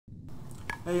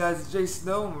Hey guys, it's Jay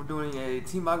Snow, and we're doing a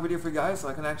Tmog video for you guys so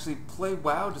I can actually play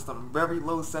WoW just on very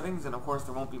low settings, and of course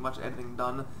there won't be much editing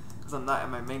done because I'm not at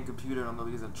my main computer and I'm going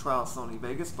to be using Trial Sony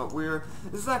Vegas, but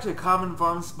this is actually a common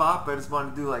farm spot, but I just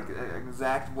wanted to do like an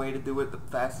exact way to do it, the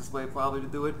fastest way probably to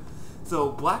do it.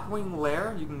 So Blackwing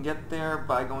Lair, you can get there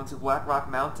by going to Blackrock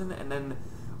Mountain, and then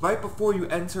right before you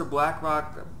enter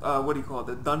Blackrock,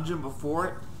 the dungeon before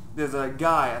it, there's a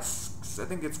guy, I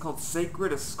think it's called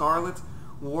Sacred, a Scarlet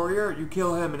Warrior. You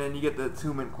kill him and then you get the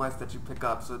attunement quest that you pick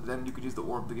up, so then you could use the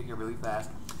orb to get here really fast.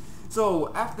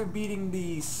 So after beating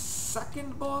the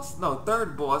third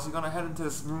boss, you're gonna head into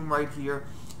this room right here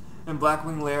in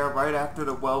Blackwing Lair, right after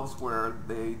the Whelps where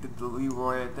they did the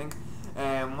Leroy, I think.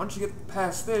 And once you get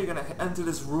past there, you're gonna enter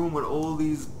this room with all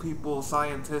these people,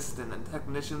 scientists and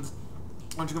technicians.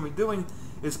 What you're gonna be doing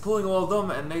is pulling all of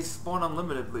them, and they spawn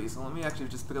unlimitedly. So let me actually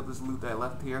just pick up this loot that I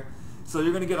left here. So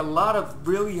you're gonna get a lot of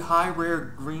really high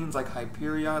rare greens like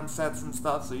Hyperion sets and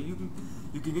stuff. So you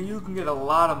can get a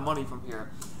lot of money from here.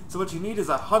 So what you need is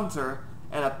a hunter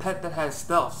and a pet that has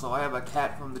stealth. So I have a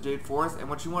cat from the Jade Forest, and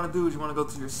what you want to do is you want to go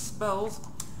to your spells,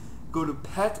 go to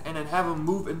pet, and then have him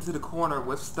move into the corner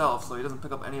with stealth so he doesn't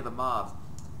pick up any of the mobs.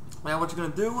 Now what you're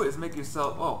gonna do is make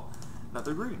yourself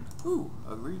another green. Ooh,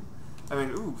 a green.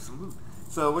 Some loot.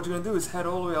 So what you're gonna do is head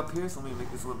all the way up here. So let me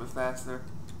make this a little bit faster.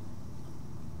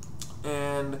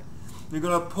 And you're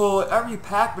gonna pull every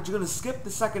pack, but you're gonna skip the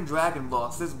second dragon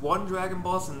boss. There's one dragon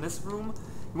boss in this room.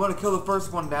 You want to kill the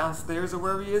first one downstairs or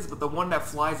wherever he is, but the one that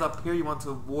flies up here you want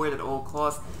to avoid at all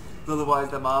costs, otherwise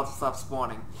the mobs stop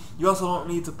spawning. You also don't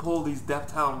need to pull these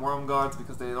Death Town Worm Guards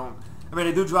because they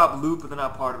do drop loot, but they're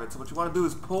not part of it. So what you want to do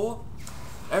is pull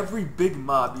every big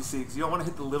mob you see, because you don't want to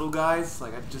hit the little guys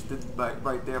like I just did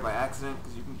right there by accident,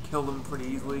 because you can kill them pretty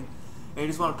easily. And you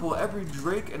just want to pull every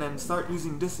Drake and then start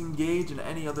using disengage and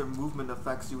any other movement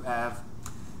effects you have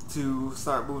to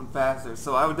start moving faster.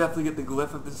 So I would definitely get the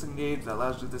glyph of disengage, that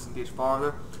allows you to disengage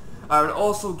farther. I would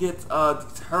also get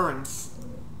deterrence,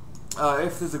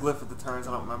 if there's a glyph of deterrence,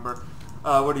 I don't remember.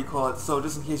 So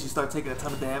just in case you start taking a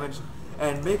ton of damage.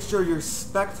 And make sure you're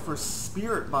spec'd for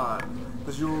Spirit Bond,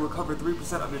 because you will recover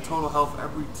 3% of your total health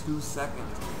every 2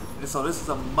 seconds. And so this is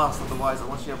a must, otherwise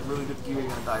once you have really good gear you're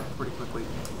going to die pretty quickly.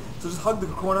 So just hug the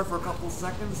corner for a couple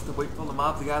seconds to wait for the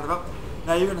mobs to gather up.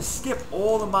 Now you're going to skip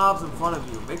all the mobs in front of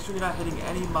you. Make sure you're not hitting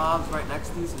any mobs right next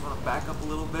to you, so you want to back up a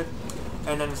little bit.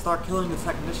 And then start killing the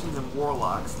technicians and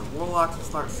warlocks. The warlocks will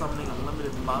start summoning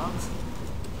unlimited mobs,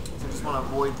 so you just want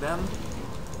to avoid them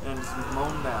and just be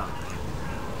mown down.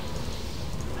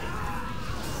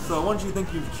 So once you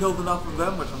think you've killed enough of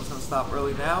them, which I'm just going to stop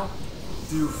early now,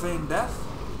 do Feign Death.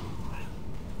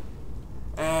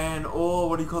 And all,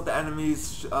 the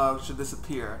enemies should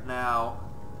disappear. Now,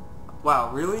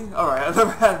 wow, really? Alright, I've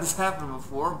never had this happen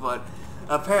before, but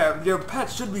your pet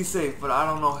should be safe, but I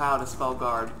don't know how to spell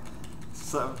guard.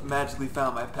 So I magically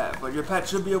found my pet. But your pet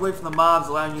should be away from the mobs,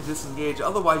 allowing you to disengage.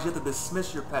 Otherwise, you have to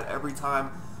dismiss your pet every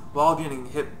time while getting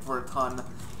hit for a ton.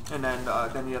 And then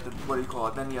you have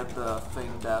to, then you have to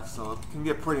feign death, so it can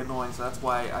get pretty annoying, so that's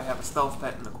why I have a stealth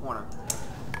pet in the corner.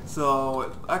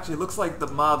 So, actually, it looks like the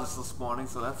mobs are still spawning,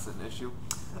 so that's an issue.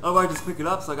 Otherwise, just pick it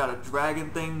up, so I got a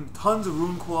dragon thing, tons of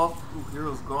rune cloth,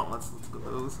 heroes gauntlets, let's go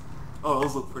those. Oh,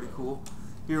 those look pretty cool.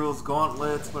 Heroes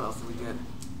gauntlets, what else did we get?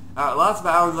 Lots of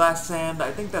hourglass sand,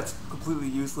 I think that's completely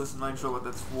useless, I'm not sure what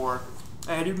that's for.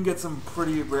 And you can get some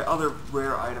pretty other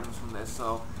rare items from this,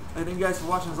 so thank you guys for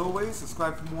watching as always.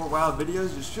 Subscribe for more WoW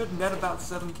videos. You should net about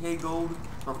 7k gold,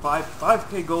 or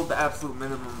 5k gold the absolute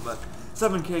minimum, but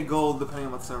 7k gold depending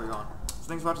on what server you're on. So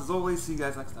thanks for watching as always. See you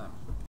guys next time.